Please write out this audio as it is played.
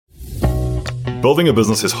Building a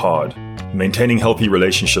business is hard. Maintaining healthy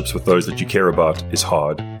relationships with those that you care about is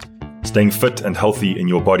hard. Staying fit and healthy in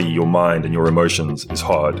your body, your mind, and your emotions is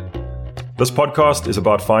hard. This podcast is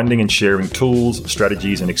about finding and sharing tools,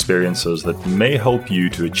 strategies, and experiences that may help you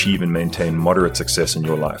to achieve and maintain moderate success in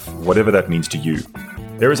your life, whatever that means to you.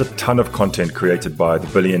 There is a ton of content created by the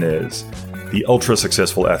billionaires, the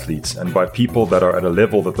ultra-successful athletes, and by people that are at a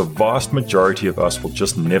level that the vast majority of us will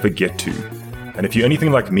just never get to. And if you're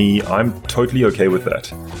anything like me, I'm totally okay with that.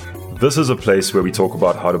 This is a place where we talk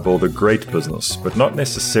about how to build a great business, but not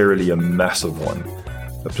necessarily a massive one.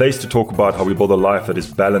 A place to talk about how we build a life that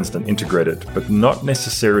is balanced and integrated, but not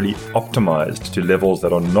necessarily optimized to levels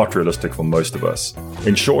that are not realistic for most of us.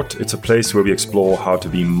 In short, it's a place where we explore how to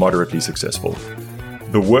be moderately successful.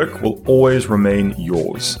 The work will always remain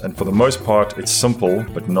yours, and for the most part, it's simple,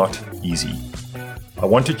 but not easy. I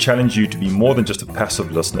want to challenge you to be more than just a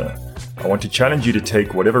passive listener. I want to challenge you to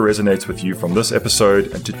take whatever resonates with you from this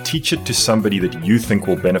episode and to teach it to somebody that you think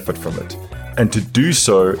will benefit from it, and to do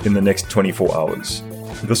so in the next 24 hours.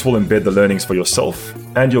 This will embed the learnings for yourself,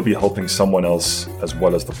 and you'll be helping someone else as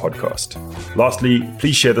well as the podcast. Lastly,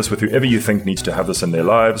 please share this with whoever you think needs to have this in their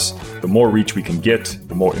lives. The more reach we can get,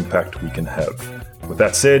 the more impact we can have. With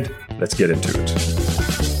that said, let's get into it.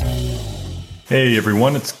 Hey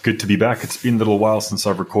everyone, it's good to be back. It's been a little while since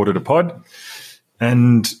I've recorded a pod.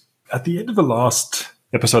 And at the end of the last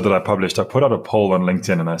episode that I published, I put out a poll on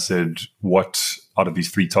LinkedIn and I said, what out of these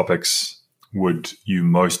three topics would you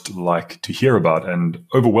most like to hear about? And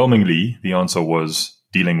overwhelmingly, the answer was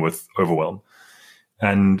dealing with overwhelm.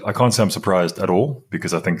 And I can't say I'm surprised at all,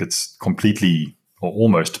 because I think it's completely or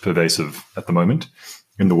almost pervasive at the moment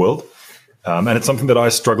in the world. And it's something that I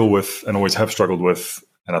struggle with and always have struggled with,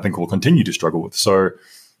 and I think will continue to struggle with. So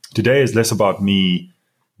today is less about me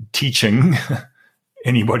teaching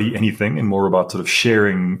anybody anything and more about sort of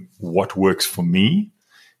sharing what works for me,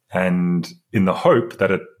 and in the hope that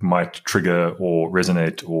it might trigger or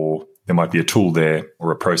resonate, or there might be a tool there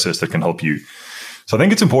or a process that can help you. So I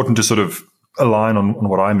think it's important to sort of align on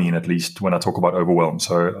what I mean, at least when I talk about overwhelm.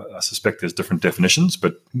 So I suspect there's different definitions,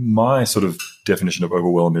 but my sort of definition of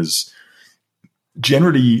overwhelm is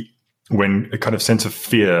generally when a kind of sense of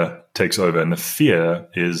fear takes over. And the fear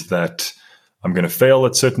is that I'm going to fail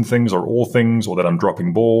at certain things or all things, or that I'm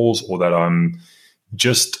dropping balls, or that I'm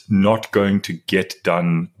just not going to get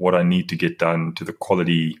done what I need to get done to the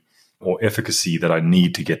quality or efficacy that I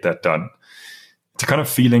need to get that done. It's a kind of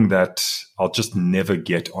feeling that I'll just never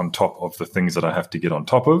get on top of the things that I have to get on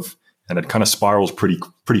top of. And it kind of spirals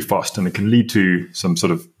pretty fast, and it can lead to some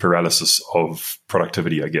sort of paralysis of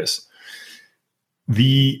productivity, I guess.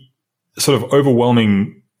 The sort of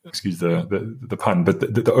overwhelming, excuse the pun, but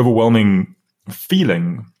the overwhelming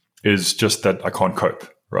feeling is just that I can't cope,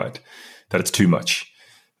 right? That it's too much.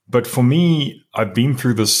 But for me, I've been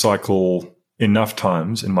through this cycle enough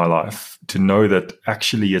times in my life to know that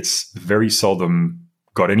actually it's very seldom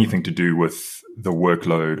got anything to do with the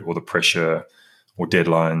workload or the pressure or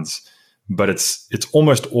deadlines, but it's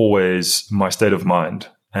almost always my state of mind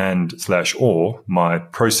and / or my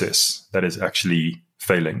process that is actually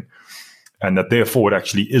failing. And that therefore it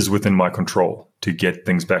actually is within my control to get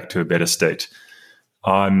things back to a better state.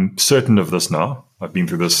 I'm certain of this now. I've been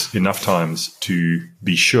through this enough times to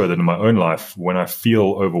be sure that in my own life, when I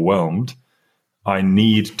feel overwhelmed, I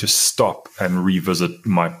need to stop and revisit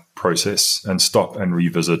my process and stop and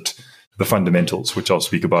revisit the fundamentals, which I'll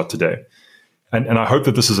speak about today. And I hope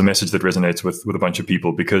that this is a message that resonates with a bunch of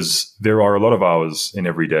people, because there are a lot of hours in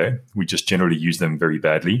every day. We just generally use them very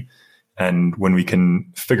badly. And when we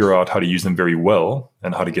can figure out how to use them very well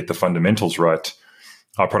and how to get the fundamentals right,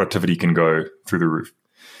 our productivity can go through the roof.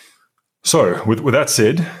 So with that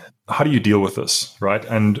said, how do you deal with this, right?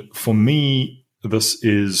 And for me, this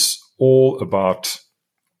is all about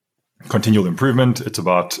continual improvement. It's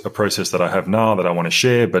about a process that I have now that I want to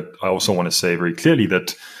share, but I also want to say very clearly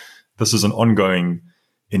that this is an ongoing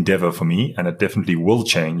endeavor for me, and it definitely will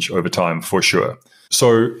change over time for sure.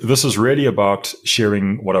 So this is really about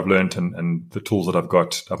sharing what I've learned and the tools that I've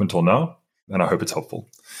got up until now, and I hope it's helpful.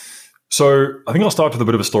 So I think I'll start with a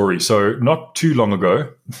bit of a story. So not too long ago,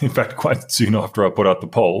 in fact, quite soon after I put out the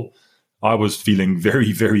poll, I was feeling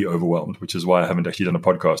very, very overwhelmed, which is why I haven't actually done a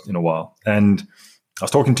podcast in a while. And I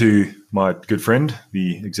was talking to my good friend,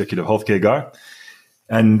 the executive healthcare guy,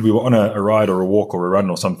 and we were on a ride or a walk or a run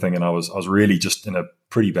or something, and I was really just in a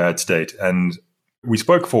pretty bad state. And we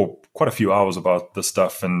spoke for quite a few hours about this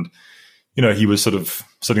stuff, and he was sort of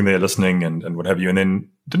sitting there listening and what have you, and then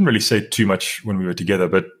didn't really say too much when we were together.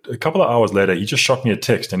 But a couple of hours later, he just shot me a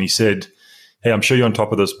text and he said, "Hey, I'm sure you're on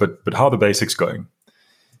top of this, but how are the basics going?"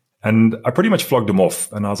 And I pretty much flogged them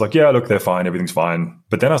off. And I was like, yeah, look, they're fine. Everything's fine.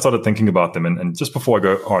 But then I started thinking about them. And just before I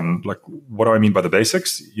go on, like, what do I mean by the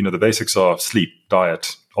basics? You know, the basics are sleep,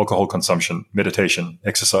 diet, alcohol consumption, meditation,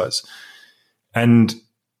 exercise. And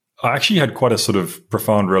I actually had quite a sort of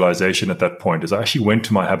profound realization at that point as I actually went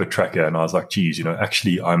to my habit tracker and I was like, geez, you know,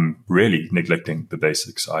 actually I'm really neglecting the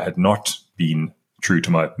basics. I had not been true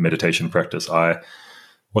to my meditation practice. I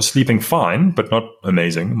was sleeping fine, but not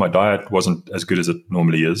amazing. My diet wasn't as good as it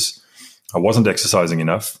normally is. I wasn't exercising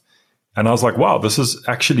enough. And I was like, wow, this is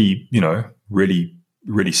actually, you know, really,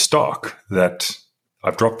 really stark that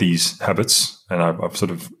I've dropped these habits and I've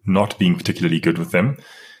sort of not been particularly good with them.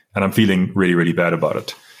 And I'm feeling really, really bad about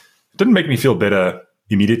it. It didn't make me feel better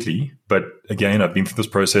immediately. But again, I've been through this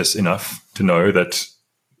process enough to know that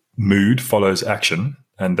mood follows action.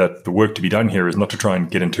 And that the work to be done here is not to try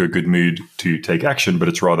and get into a good mood to take action, but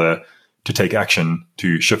it's rather to take action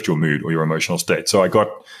to shift your mood or your emotional state. So I got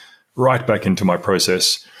right back into my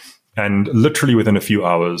process. And literally within a few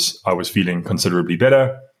hours, I was feeling considerably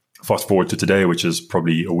better. Fast forward to today, which is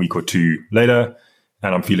probably a week or two later,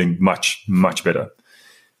 and I'm feeling much, much better.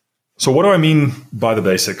 So what do I mean by the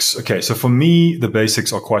basics? Okay, so for me, the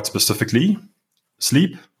basics are quite specifically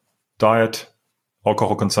sleep, diet,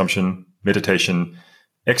 alcohol consumption, meditation,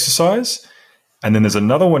 exercise. And then there's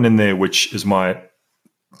another one in there, which is my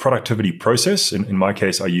productivity process. In my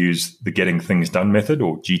case, I use the Getting Things Done method,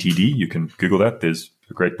 or GTD. You can Google that. There's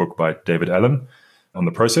a great book by David Allen on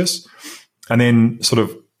the process. And then sort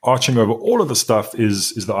of arching over all of the stuff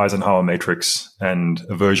is the Eisenhower matrix and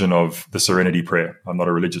a version of the Serenity Prayer. I'm not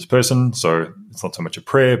a religious person, so it's not so much a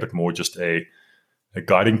prayer, but more just a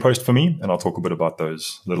guiding post for me. And I'll talk a bit about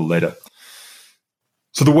those a little later.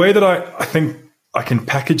 So the way that I think I can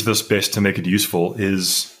package this best to make it useful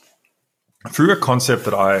is through a concept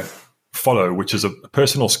that I follow, which is a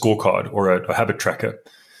personal scorecard or a habit tracker.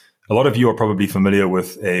 A lot of you are probably familiar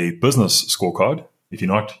with a business scorecard. If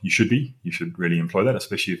you're not, you should be. You should really employ that,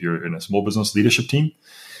 especially if you're in a small business leadership team.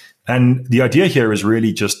 And the idea here is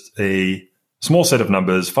really just a small set of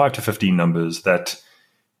numbers, 5 to 15 numbers, that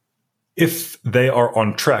if they are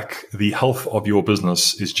on track, the health of your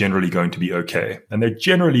business is generally going to be okay. And they're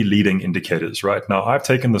generally leading indicators, right? Now, I've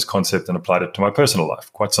taken this concept and applied it to my personal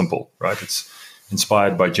life. Quite simple, right? It's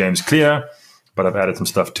inspired by James Clear, but I've added some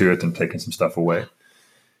stuff to it and taken some stuff away.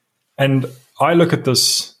 And I look at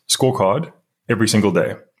this scorecard every single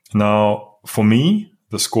day. Now, for me,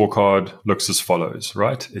 the scorecard looks as follows,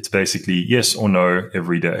 right? It's basically yes or no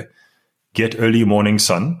every day. Get early morning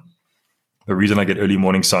sun. The reason I get early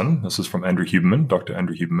morning sun, this is from Andrew Huberman, Dr.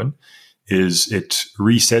 Andrew Huberman, is it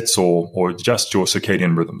resets or adjusts your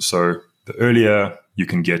circadian rhythm. So the earlier you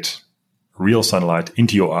can get real sunlight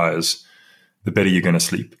into your eyes, the better you're going to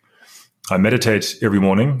sleep. I meditate every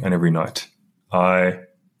morning and every night. I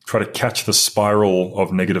try to catch the spiral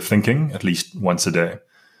of negative thinking at least once a day.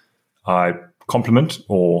 I compliment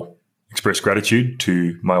or express gratitude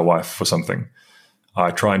to my wife for something.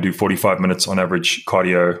 I try and do 45 minutes on average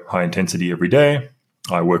cardio, high intensity every day.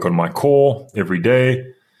 I work on my core every day.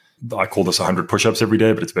 I call this 100 push-ups every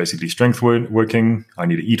day, but it's basically strength working. I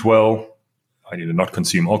need to eat well. I need to not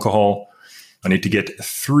consume alcohol. I need to get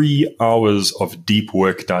 3 hours of deep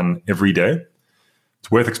work done every day. It's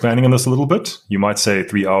worth expanding on this a little bit. You might say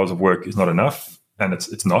 3 hours of work is not enough, and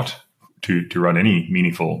it's not to run any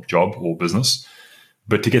meaningful job or business.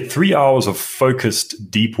 But to get 3 hours of focused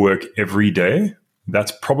deep work every day,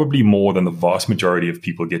 that's probably more than the vast majority of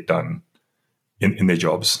people get done in their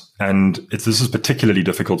jobs. And this is particularly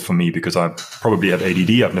difficult for me because I probably have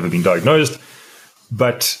ADD. I've never been diagnosed.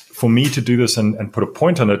 But for me to do this and put a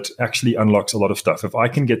point on it actually unlocks a lot of stuff. If I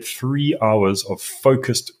can get 3 hours of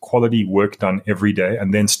focused quality work done every day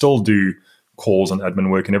and then still do calls and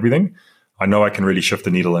admin work and everything, I know I can really shift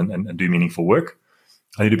the needle and do meaningful work.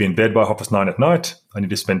 I need to be in bed by 9:30 at night. I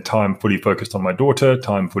need to spend time fully focused on my daughter,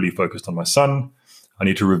 time fully focused on my son. I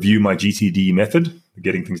need to review my GTD method, the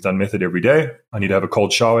Getting Things Done method, every day. I need to have a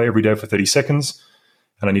cold shower every day for 30 seconds.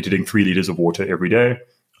 And I need to drink 3 liters of water every day.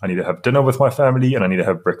 I need to have dinner with my family, and I need to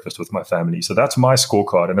have breakfast with my family. So that's my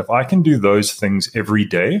scorecard. And if I can do those things every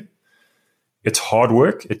day, it's hard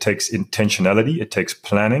work. It takes intentionality. It takes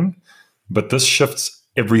planning. But this shifts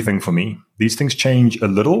everything for me. These things change a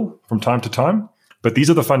little from time to time, but these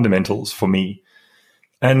are the fundamentals for me.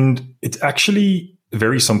 And it's actually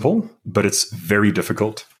very simple, but it's very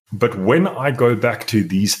difficult. But when I go back to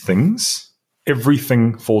these things,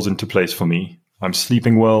 everything falls into place for me. I'm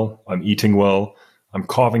sleeping well. I'm eating well. I'm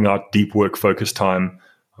carving out deep work focus time.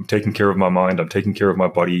 I'm taking care of my mind. I'm taking care of my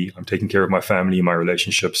body. I'm taking care of my family, my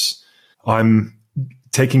relationships. I'm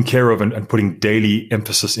taking care of and putting daily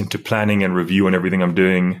emphasis into planning and review and everything I'm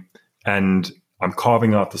doing. and I'm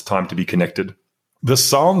carving out this time to be connected. This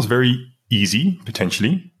sounds very easy,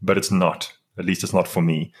 potentially, but it's not. At least it's not for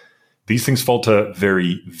me. These things falter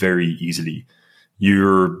very, very easily.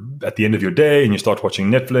 You're at the end of your day and you start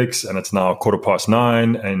watching Netflix and it's now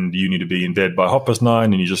 9:15 and you need to be in bed by 9:30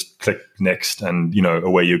 and you just click next and,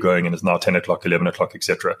 away you're going and it's now 10 o'clock, 11 o'clock,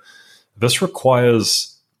 etc. This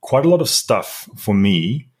requires quite a lot of stuff for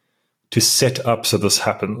me to set up so this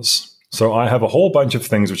happens. So I have a whole bunch of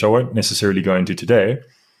things, which I won't necessarily go into today,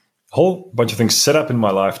 a whole bunch of things set up in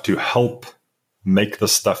my life to help make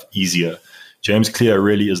this stuff easier. James Clear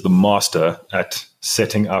really is the master at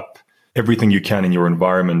setting up everything you can in your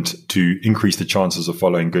environment to increase the chances of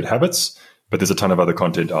following good habits, but there's a ton of other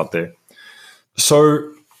content out there.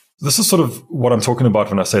 So this is sort of what I'm talking about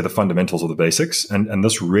when I say the fundamentals or the basics, and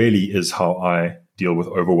this really is how I deal with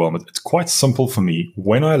overwhelm. It's quite simple for me.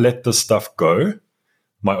 When I let this stuff go,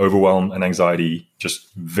 my overwhelm and anxiety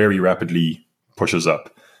just very rapidly pushes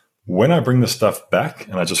up. When I bring this stuff back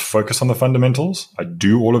and I just focus on the fundamentals, I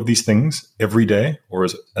do all of these things every day or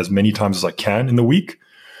as many times as I can in the week,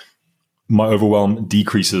 my overwhelm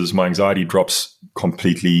decreases, my anxiety drops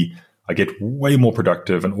completely. I get way more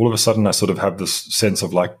productive. And all of a sudden I sort of have this sense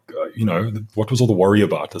of like, what was all the worry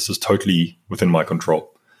about? This is totally within my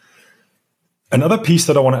control. Another piece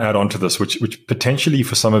that I want to add on to this, which potentially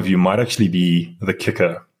for some of you might actually be the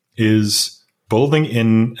kicker, is building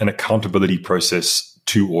in an accountability process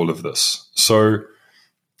to all of this. So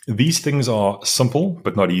these things are simple,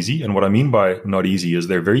 but not easy. And what I mean by not easy is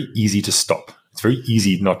they're very easy to stop. It's very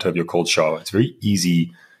easy not to have your cold shower. It's very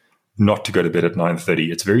easy not to go to bed at 9:30.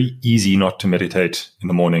 It's very easy not to meditate in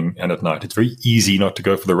the morning and at night. It's very easy not to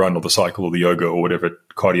go for the run or the cycle or the yoga or whatever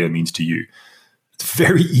cardio means to you. It's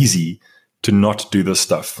very easy to not do this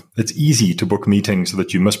stuff. It's easy to book meetings so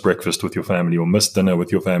that you miss breakfast with your family or miss dinner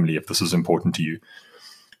with your family if this is important to you.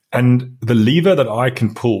 And the lever that I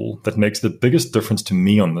can pull that makes the biggest difference to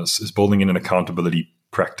me on this is building in an accountability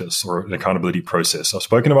practice or an accountability process. I've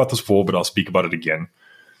spoken about this before, but I'll speak about it again.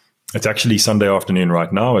 It's actually Sunday afternoon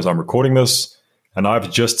right now as I'm recording this, and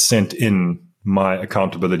I've just sent in my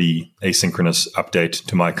accountability asynchronous update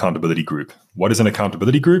to my accountability group. What is an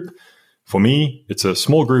accountability group? For me, it's a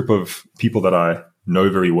small group of people that I know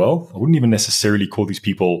very well. I wouldn't even necessarily call these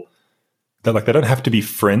people that they don't have to be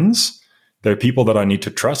friends. They're people that I need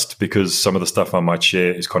to trust because some of the stuff I might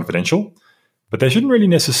share is confidential. But they shouldn't really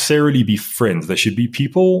necessarily be friends. They should be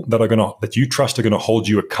people that you trust are going to hold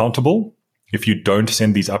you accountable if you don't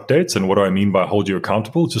send these updates. And what do I mean by hold you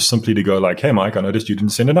accountable? Just simply to go like, hey, Mike, I noticed you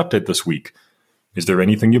didn't send an update this week. Is there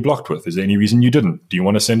anything you blocked with? Is there any reason you didn't? Do you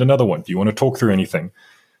want to send another one? Do you want to talk through anything?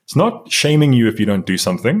 It's not shaming you if you don't do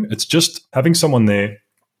something. It's just having someone there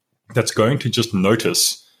that's going to just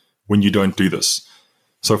notice when you don't do this.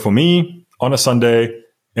 So for me, on a Sunday,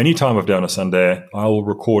 any time of day on a Sunday, I'll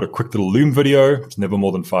record a quick little Loom video. It's never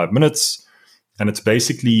more than 5 minutes. And it's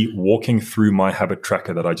basically walking through my habit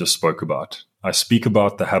tracker that I just spoke about. I speak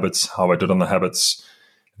about the habits, how I did on the habits.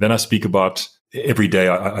 Then I speak about every day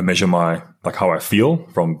I measure how I feel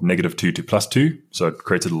from -2 to +2. So it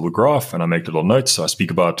creates a little graph and I make little notes. So I speak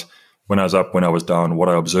about when I was up, when I was down, what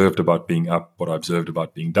I observed about being up, what I observed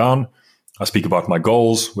about being down. I speak about my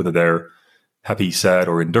goals, whether they're happy, sad,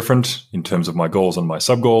 or indifferent in terms of my goals and my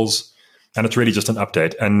sub-goals. And it's really just an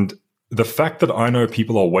update. And the fact that I know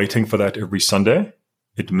people are waiting for that every Sunday,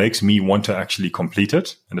 it makes me want to actually complete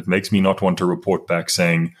it. And it makes me not want to report back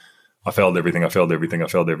saying, I failed everything, I failed everything, I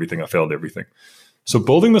failed everything, I failed everything. So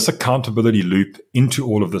building this accountability loop into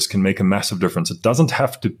all of this can make a massive difference. It doesn't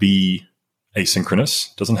have to be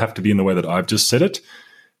asynchronous. It doesn't have to be in the way that I've just said it.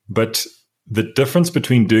 But the difference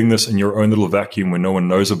between doing this in your own little vacuum when no one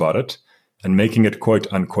knows about it and making it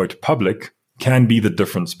quote unquote public can be the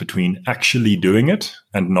difference between actually doing it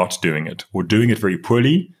and not doing it, or doing it very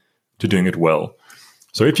poorly to doing it well.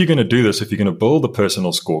 So if you're going to do this, if you're going to build a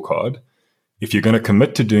personal scorecard, if you're going to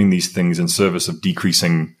commit to doing these things in service of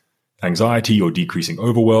decreasing anxiety or decreasing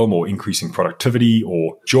overwhelm or increasing productivity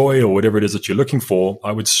or joy or whatever it is that you're looking for,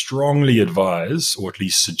 I would strongly advise, or at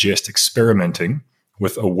least suggest, experimenting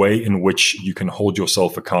with a way in which you can hold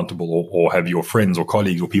yourself accountable or have your friends or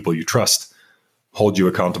colleagues or people you trust hold you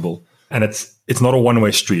accountable. And it's not a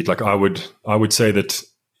one-way street. Like I would say that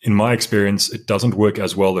in my experience, it doesn't work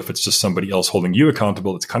as well if it's just somebody else holding you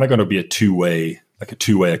accountable. It's kind of going to be a two-way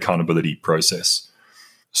accountability process.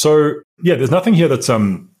 So yeah, there's nothing here that's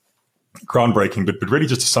groundbreaking, but really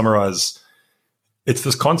just to summarize, it's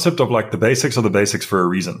this concept of like the basics are the basics for a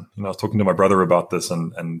reason. I was talking to my brother about this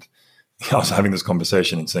and I was having this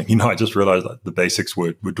conversation and saying, I just realized that the basics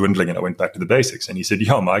were dwindling and I went back to the basics. And he said,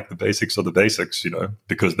 yeah, Mike, the basics are the basics,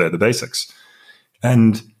 because they're the basics.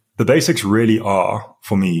 And the basics really are,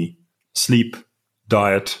 for me, sleep,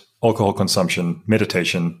 diet, alcohol consumption,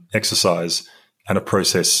 meditation, exercise, and a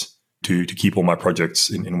process to keep all my projects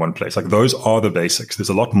in one place. Like, those are the basics. There's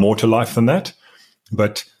a lot more to life than that.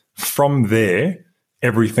 But from there,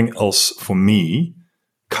 everything else for me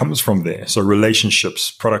comes from there. So relationships,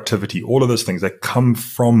 productivity, all of those things, they come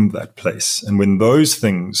from that place. And when those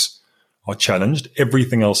things are challenged,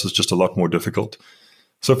 everything else is just a lot more difficult.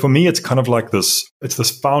 So for me, it's kind of like it's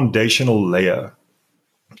this foundational layer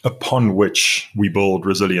upon which we build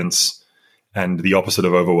resilience and the opposite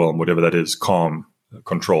of overwhelm, whatever that is, calm,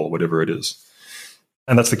 control, whatever it is.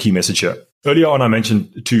 And that's the key message here. Earlier on, I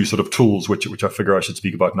mentioned two sort of tools, which I figure I should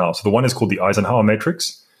speak about now. So the one is called the Eisenhower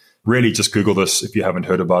Matrix. Really, just Google this if you haven't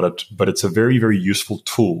heard about it. But it's a very, very useful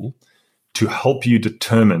tool to help you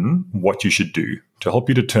determine what you should do, to help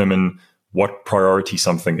you determine what priority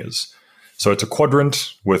something is. So it's a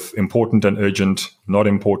quadrant with important and urgent, not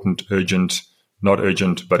important, urgent, not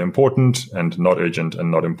urgent, but important, and not urgent and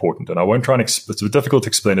not important. And I won't try and it's difficult to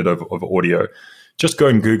explain it over audio. Just go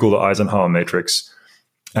and Google the Eisenhower Matrix.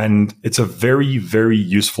 And it's a very, very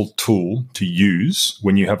useful tool to use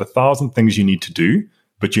when you have 1,000 things you need to do,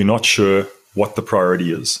 but you're not sure what the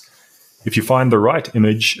priority is. If you find the right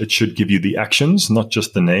image, it should give you the actions, not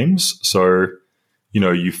just the names. So,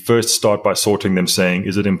 you first start by sorting them, saying,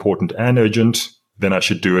 is it important and urgent? Then I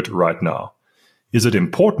should do it right now. Is it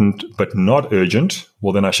important but not urgent?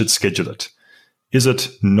 Well, then I should schedule it. Is it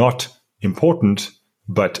not important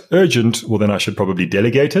but urgent? Well, then I should probably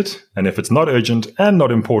delegate it. And if it's not urgent and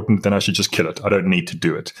not important, then I should just kill it. I don't need to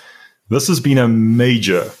do it. This has been a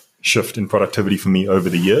major shift in productivity for me over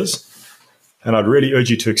the years. And I'd really urge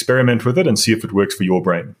you to experiment with it and see if it works for your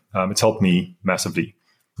brain. It's helped me massively.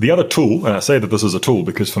 The other tool, and I say that this is a tool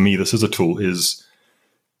because for me this is a tool,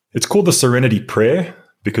 it's called the Serenity Prayer,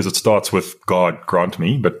 because it starts with God grant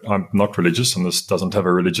me, but I'm not religious and this doesn't have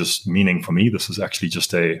a religious meaning for me. This is actually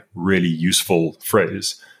just a really useful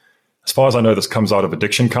phrase. As far as I know, this comes out of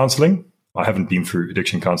addiction counseling. I haven't been through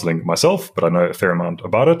addiction counseling myself, but I know a fair amount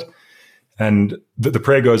about it. And the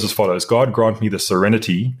prayer goes as follows: God grant me the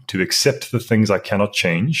serenity to accept the things I cannot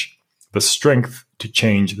change, the strength to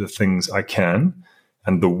change the things I can,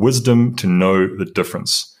 and the wisdom to know the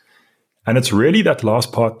difference. And it's really that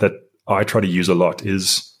last part that I try to use a lot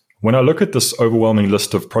is when I look at this overwhelming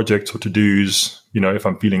list of projects or to-dos, if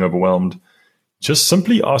I'm feeling overwhelmed, just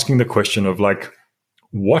simply asking the question of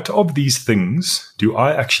what of these things do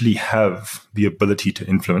I actually have the ability to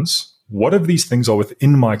influence? What of these things are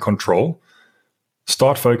within my control?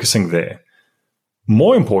 Start focusing there.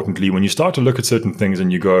 More importantly, when you start to look at certain things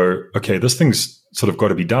and you go, okay, this thing's sort of got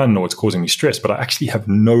to be done or it's causing me stress, but I actually have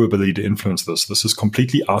no ability to influence this. This is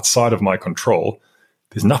completely outside of my control.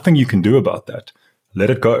 There's nothing you can do about that. Let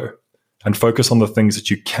it go and focus on the things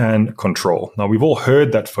that you can control. Now, we've all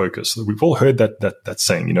heard that focus. We've all heard that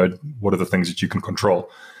saying, what are the things that you can control?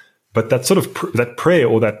 But that sort of that prayer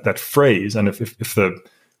or that phrase, and if the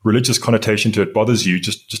religious connotation to it bothers you,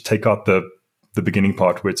 just take out the beginning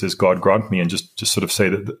part where it says, God grant me, and just sort of say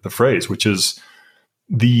the phrase, which is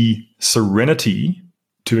the serenity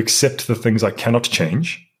to accept the things I cannot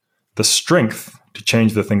change, the strength to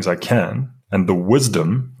change the things I can, and the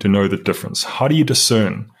wisdom to know the difference. How do you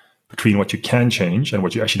discern between what you can change and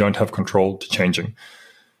what you actually don't have control to changing?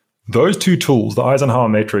 Those two tools, the Eisenhower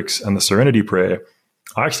Matrix and the Serenity Prayer,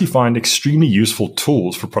 I actually find extremely useful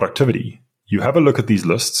tools for productivity. You have a look at these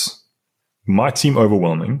lists, might seem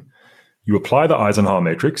overwhelming. You apply the Eisenhower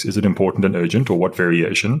Matrix. Is it important and urgent, or what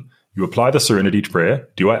variation? You apply the Serenity Prayer.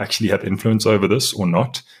 Do I actually have influence over this or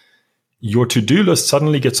not? Your to-do list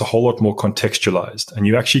suddenly gets a whole lot more contextualized, and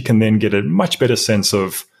you actually can then get a much better sense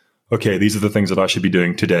of, okay, these are the things that I should be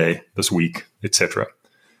doing today, this week, etc.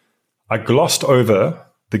 I glossed over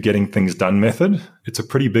the getting things done method. It's a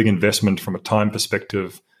pretty big investment from a time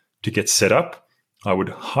perspective to get set up. I would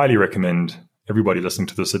highly recommend everybody listening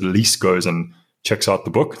to this at least goes and checks out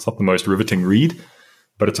the book. It's not the most riveting read,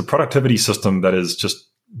 but it's a productivity system that is just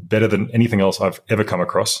better than anything else I've ever come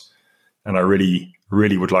across. And I really,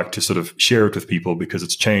 really would like to sort of share it with people because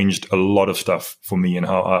it's changed a lot of stuff for me and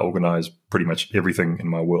how I organize pretty much everything in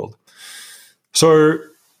my world. So,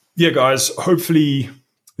 yeah, guys, hopefully,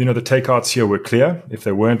 the takeouts here were clear. If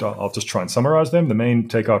they weren't, I'll just try and summarize them. The main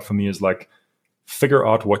takeout for me is figure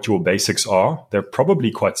out what your basics are. They're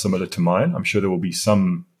probably quite similar to mine. I'm sure there will be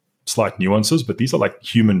some slight nuances, but these are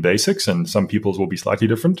human basics, and some people's will be slightly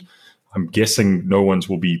different. I'm guessing no one's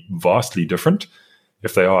will be vastly different.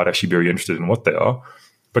 If they are, I'd actually be very interested in what they are.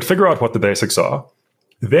 But figure out what the basics are.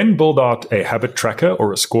 Then build out a habit tracker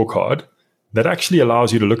or a scorecard that actually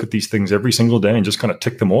allows you to look at these things every single day and just kind of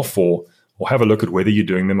tick them off or or have a look at whether you're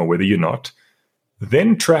doing them or whether you're not.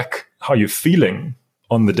 Then track how you're feeling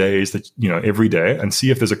on the days that, every day, and see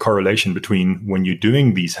if there's a correlation between when you're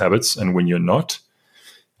doing these habits and when you're not.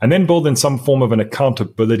 And then build in some form of an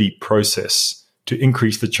accountability process to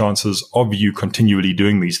increase the chances of you continually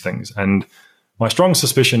doing these things. And my strong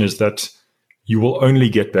suspicion is that you will only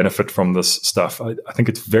get benefit from this stuff. I think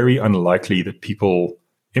it's very unlikely that people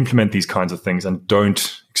implement these kinds of things and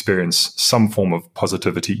don't experience some form of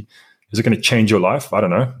positivity. Is it going to change your life? I don't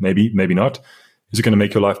know. Maybe not. Is it going to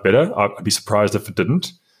make your life better? I'd be surprised if it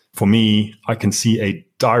didn't. For me, I can see a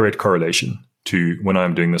direct correlation to when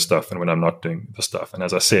I'm doing this stuff and when I'm not doing this stuff. And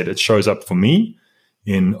as I said, it shows up for me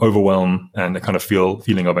in overwhelm and a kind of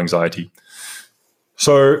feeling of anxiety.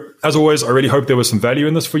 So as always, I really hope there was some value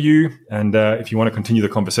in this for you. And if you want to continue the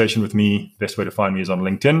conversation with me, best way to find me is on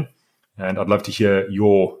LinkedIn. And I'd love to hear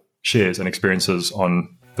your shares and experiences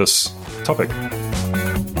on this topic.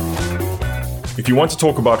 If you want to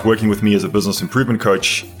talk about working with me as a business improvement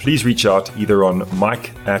coach, please reach out either on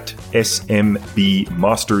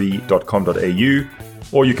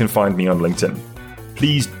mike@smbmastery.com.au, or you can find me on LinkedIn.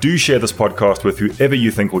 Please do share this podcast with whoever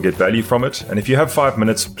you think will get value from it. And if you have 5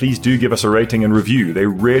 minutes, please do give us a rating and review. They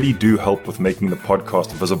really do help with making the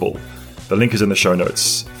podcast visible. The link is in the show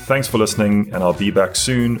notes. Thanks for listening, and I'll be back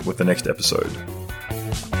soon with the next episode.